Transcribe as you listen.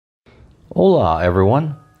Hola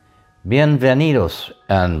everyone, bienvenidos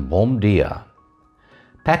and bom dia.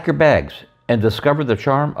 Pack your bags and discover the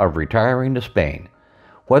charm of retiring to Spain.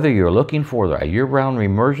 Whether you're looking for a year-round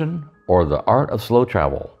immersion or the art of slow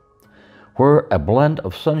travel, where a blend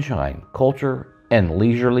of sunshine, culture, and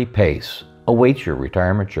leisurely pace awaits your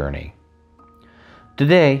retirement journey.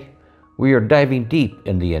 Today, we are diving deep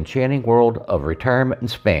in the enchanting world of retirement in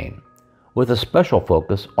Spain, with a special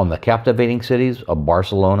focus on the captivating cities of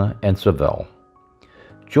Barcelona and Seville.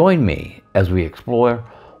 Join me as we explore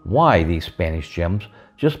why these Spanish gems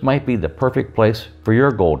just might be the perfect place for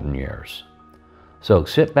your golden years. So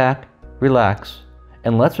sit back, relax,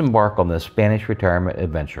 and let's embark on this Spanish retirement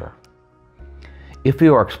adventure. If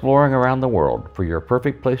you are exploring around the world for your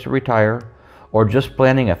perfect place to retire, or just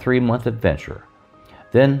planning a 3-month adventure,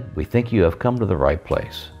 then we think you have come to the right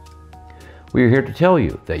place. We are here to tell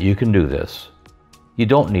you that you can do this. You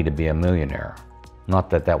don't need to be a millionaire. Not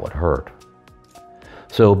that that would hurt.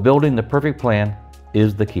 So building the perfect plan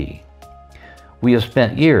is the key. We have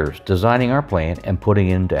spent years designing our plan and putting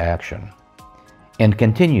it into action, and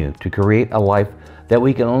continue to create a life that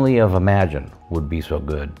we can only have imagined would be so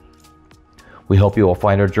good. We hope you will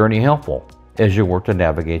find our journey helpful as you work to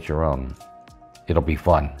navigate your own. It'll be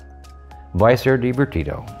fun. Vai ser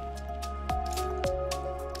divertido.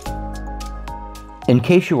 In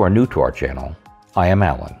case you are new to our channel, I am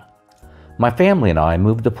Alan. My family and I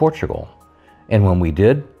moved to Portugal, and when we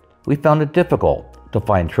did, we found it difficult to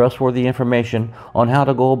find trustworthy information on how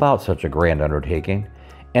to go about such a grand undertaking,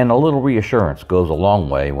 and a little reassurance goes a long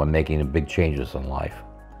way when making big changes in life.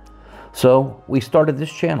 So we started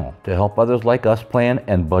this channel to help others like us plan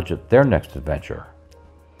and budget their next adventure.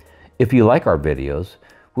 If you like our videos,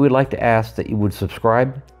 we would like to ask that you would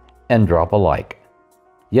subscribe and drop a like.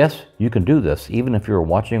 Yes, you can do this even if you're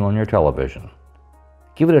watching on your television.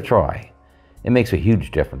 Give it a try. It makes a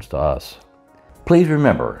huge difference to us. Please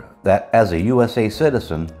remember that as a USA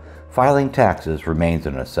citizen, filing taxes remains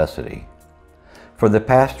a necessity. For the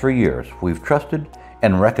past 3 years, we've trusted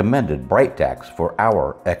and recommended BrightTax for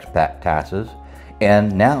our expat taxes,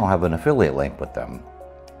 and now have an affiliate link with them.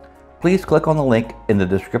 Please click on the link in the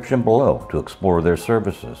description below to explore their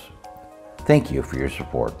services. Thank you for your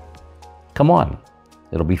support. Come on.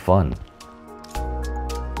 It'll be fun.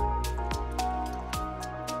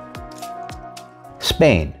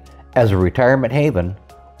 Spain, as a retirement haven,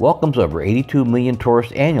 welcomes over 82 million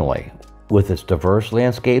tourists annually with its diverse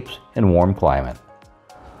landscapes and warm climate.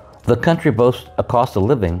 The country boasts a cost of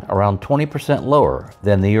living around 20% lower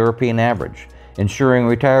than the European average, ensuring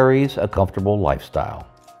retirees a comfortable lifestyle.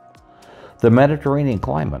 The Mediterranean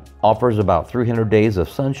climate offers about 300 days of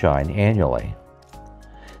sunshine annually.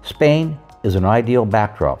 Spain is an ideal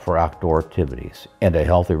backdrop for outdoor activities and a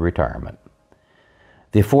healthy retirement.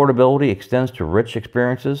 The affordability extends to rich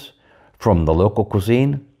experiences from the local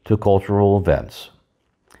cuisine to cultural events.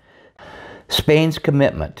 Spain's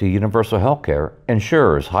commitment to universal healthcare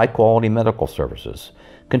ensures high-quality medical services,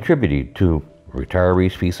 contributing to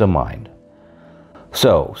retirees' peace of mind.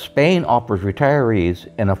 So, Spain offers retirees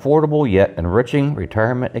an affordable yet enriching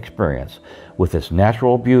retirement experience with its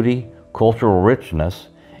natural beauty, cultural richness,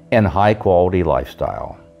 and high-quality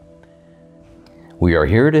lifestyle. We are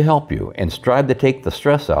here to help you and strive to take the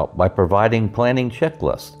stress out by providing planning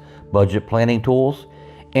checklists, budget planning tools,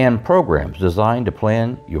 and programs designed to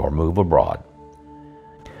plan your move abroad.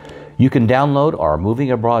 You can download our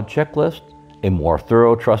Moving Abroad checklist, a more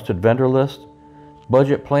thorough trusted vendor list,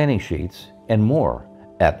 budget planning sheets, and more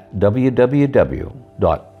at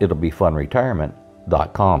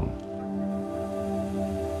www.it'llbefunretirement.com.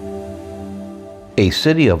 A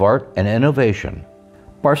city of art and innovation,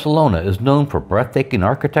 Barcelona is known for breathtaking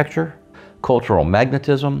architecture, cultural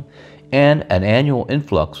magnetism, and an annual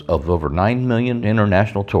influx of over 9 million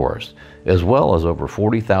international tourists, as well as over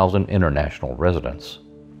 40,000 international residents.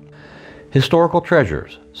 Historical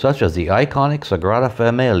treasures, such as the iconic Sagrada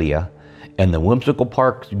Familia and the whimsical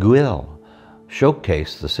Park Güell,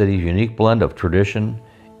 showcase the city's unique blend of tradition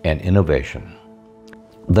and innovation.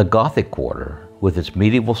 The Gothic Quarter, with its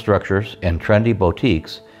medieval structures and trendy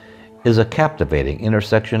boutiques, is a captivating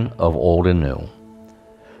intersection of old and new.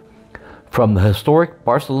 From the historic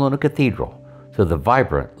Barcelona Cathedral to the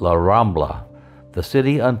vibrant La Rambla, the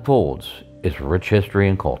city unfolds its rich history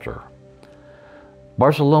and culture.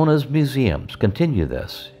 Barcelona's museums continue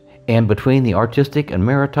this, and between the artistic and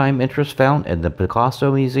maritime interests found in the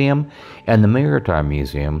Picasso Museum and the Maritime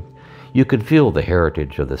Museum, you can feel the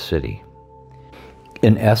heritage of the city.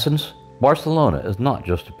 In essence, Barcelona is not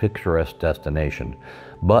just a picturesque destination,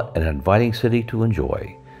 but an inviting city to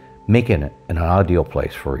enjoy, making it an ideal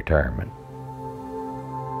place for retirement.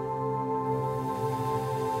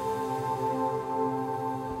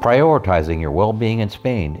 Prioritizing your well-being in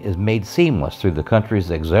Spain is made seamless through the country's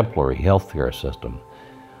exemplary healthcare system.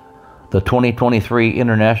 The 2023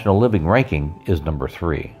 International Living Ranking is number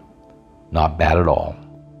 3. Not bad at all.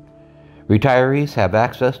 Retirees have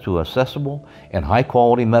access to accessible and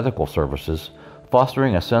high-quality medical services,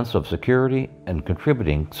 fostering a sense of security and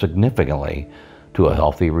contributing significantly to a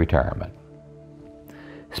healthy retirement.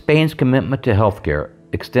 Spain's commitment to healthcare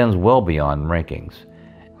extends well beyond rankings.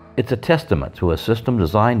 It's a testament to a system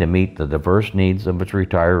designed to meet the diverse needs of its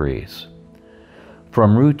retirees.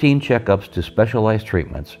 From routine checkups to specialized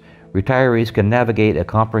treatments, retirees can navigate a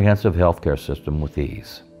comprehensive healthcare system with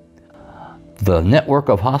ease. The network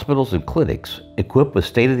of hospitals and clinics, equipped with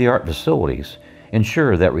state-of-the-art facilities,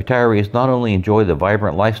 ensure that retirees not only enjoy the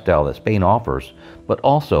vibrant lifestyle that Spain offers, but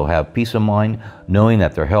also have peace of mind knowing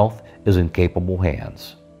that their health is in capable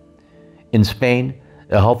hands. In Spain,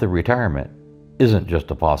 a healthy retirement isn't just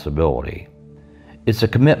a possibility. It's a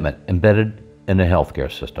commitment embedded in the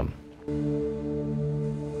healthcare system.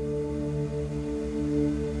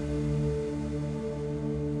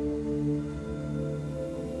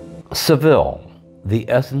 Seville, the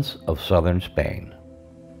essence of southern Spain.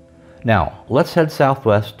 Now, let's head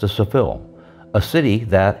southwest to Seville, a city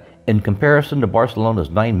that, in comparison to Barcelona's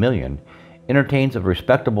 9 million, entertains a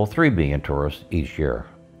respectable 3 million tourists each year.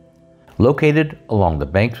 Located along the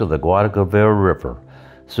banks of the Guadalquivir River,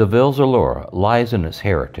 Seville's allure lies in its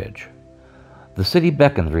heritage. The city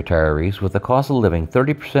beckons retirees with a cost of living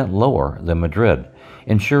 30% lower than Madrid,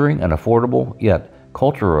 ensuring an affordable yet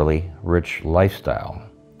culturally rich lifestyle.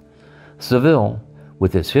 Seville,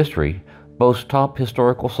 with its history, boasts top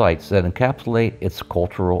historical sites that encapsulate its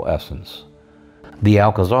cultural essence. The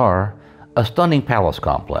Alcazar, a stunning palace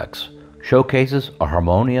complex, showcases a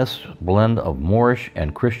harmonious blend of Moorish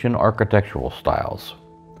and Christian architectural styles.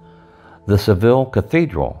 The Seville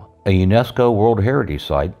Cathedral, a UNESCO World Heritage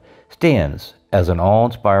Site, stands as an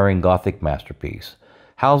awe-inspiring Gothic masterpiece,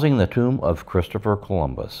 housing the tomb of Christopher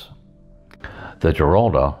Columbus. The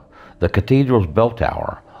Giralda, the cathedral's bell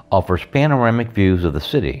tower, offers panoramic views of the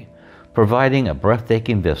city, providing a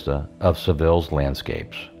breathtaking vista of Seville's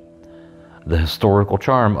landscapes. The historical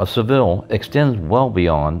charm of Seville extends well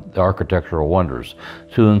beyond the architectural wonders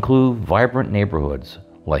to include vibrant neighborhoods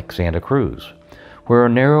like Santa Cruz, where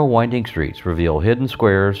narrow winding streets reveal hidden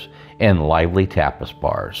squares and lively tapas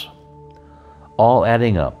bars, all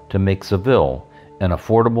adding up to make Seville an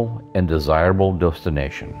affordable and desirable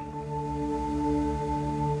destination.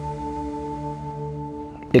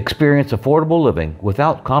 Experience affordable living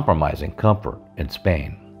without compromising comfort in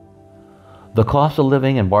Spain. The cost of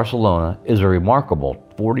living in Barcelona is a remarkable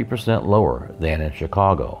 40% lower than in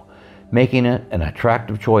Chicago, making it an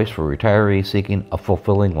attractive choice for retirees seeking a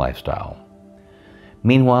fulfilling lifestyle.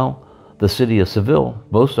 Meanwhile, the city of Seville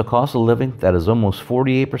boasts a cost of living that is almost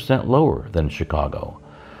 48% lower than Chicago,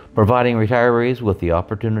 providing retirees with the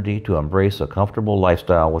opportunity to embrace a comfortable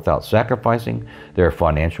lifestyle without sacrificing their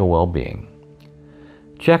financial well-being.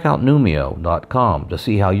 Check out Numio.com to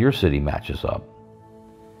see how your city matches up.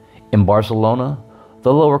 In Barcelona,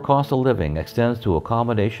 the lower cost of living extends to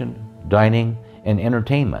accommodation, dining, and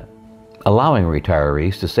entertainment, allowing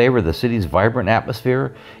retirees to savor the city's vibrant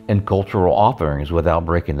atmosphere and cultural offerings without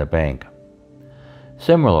breaking the bank.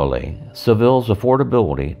 Similarly, Seville's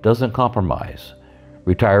affordability doesn't compromise.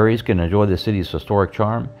 Retirees can enjoy the city's historic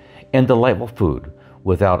charm and delightful food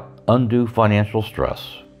without undue financial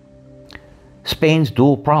stress. Spain's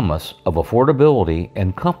dual promise of affordability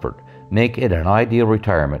and comfort make it an ideal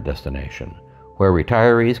retirement destination, where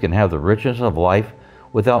retirees can have the richness of life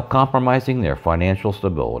without compromising their financial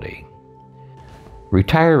stability.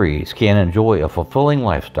 Retirees can enjoy a fulfilling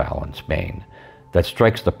lifestyle in Spain that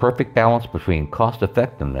strikes the perfect balance between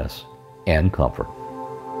cost-effectiveness and comfort.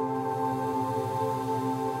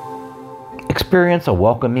 Experience a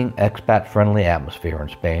welcoming, expat-friendly atmosphere in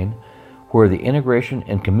Spain, where the integration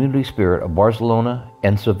and community spirit of Barcelona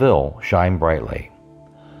and Seville shine brightly.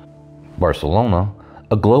 Barcelona,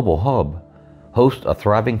 a global hub, hosts a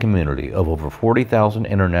thriving community of over 40,000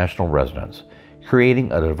 international residents,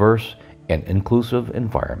 creating a diverse and inclusive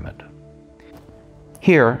environment.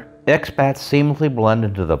 Here, expats seamlessly blend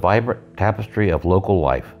into the vibrant tapestry of local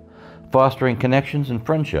life, fostering connections and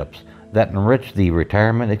friendships that enrich the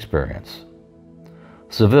retirement experience.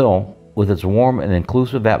 Seville, with its warm and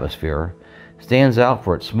inclusive atmosphere, stands out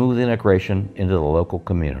for its smooth integration into the local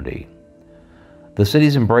community. The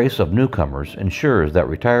city's embrace of newcomers ensures that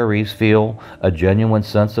retirees feel a genuine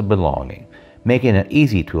sense of belonging, making it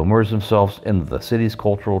easy to immerse themselves into the city's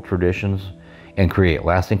cultural traditions and create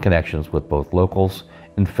lasting connections with both locals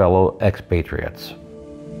and fellow expatriates.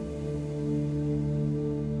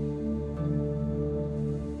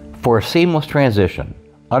 For a seamless transition,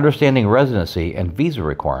 understanding residency and visa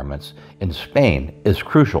requirements in Spain is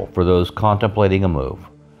crucial for those contemplating a move.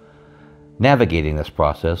 Navigating this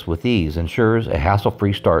process with ease ensures a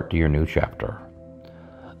hassle-free start to your new chapter.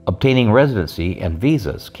 Obtaining residency and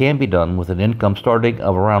visas can be done with an income starting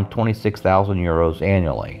of around 26,000 euros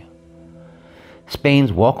annually.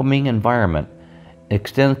 Spain's welcoming environment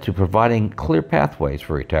extends to providing clear pathways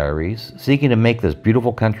for retirees seeking to make this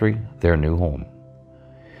beautiful country their new home.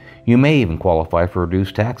 You may even qualify for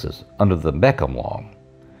reduced taxes under the Beckham law.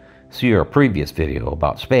 See our previous video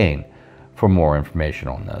about Spain for more information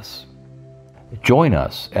on this. Join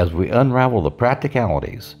us as we unravel the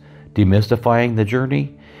practicalities, demystifying the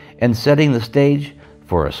journey, and setting the stage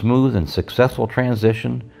for a smooth and successful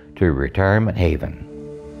transition to a retirement haven.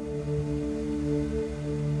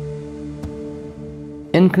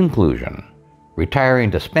 In conclusion,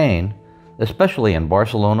 retiring to Spain, especially in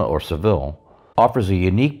Barcelona or Seville, offers a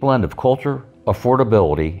unique blend of culture,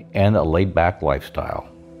 affordability, and a laid-back lifestyle.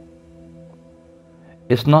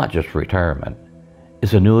 It's not just retirement,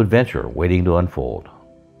 it's a new adventure waiting to unfold.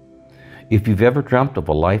 If you've ever dreamt of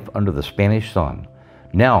a life under the Spanish sun,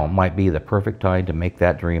 now might be the perfect time to make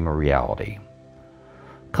that dream a reality.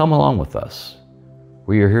 Come along with us.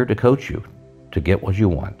 We are here to coach you to get what you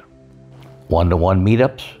want. One-to-one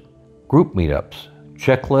meetups, group meetups,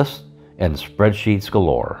 checklists, and spreadsheets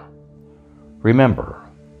galore. Remember,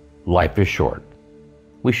 life is short.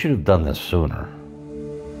 We should have done this sooner.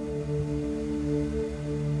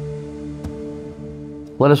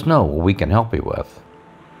 Let us know what we can help you with.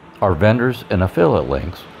 Our vendors and affiliate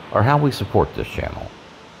links are how we support this channel.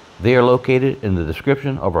 They are located in the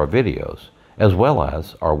description of our videos, as well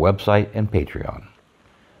as our website and Patreon.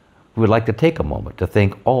 We would like to take a moment to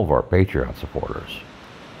thank all of our Patreon supporters.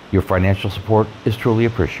 Your financial support is truly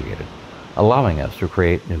appreciated, allowing us to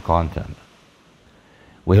create new content.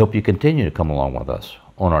 We hope you continue to come along with us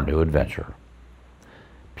on our new adventure.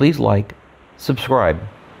 Please like, subscribe,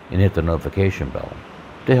 and hit the notification bell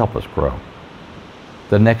to help us grow.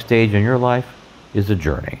 The next stage in your life is a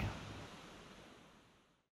journey.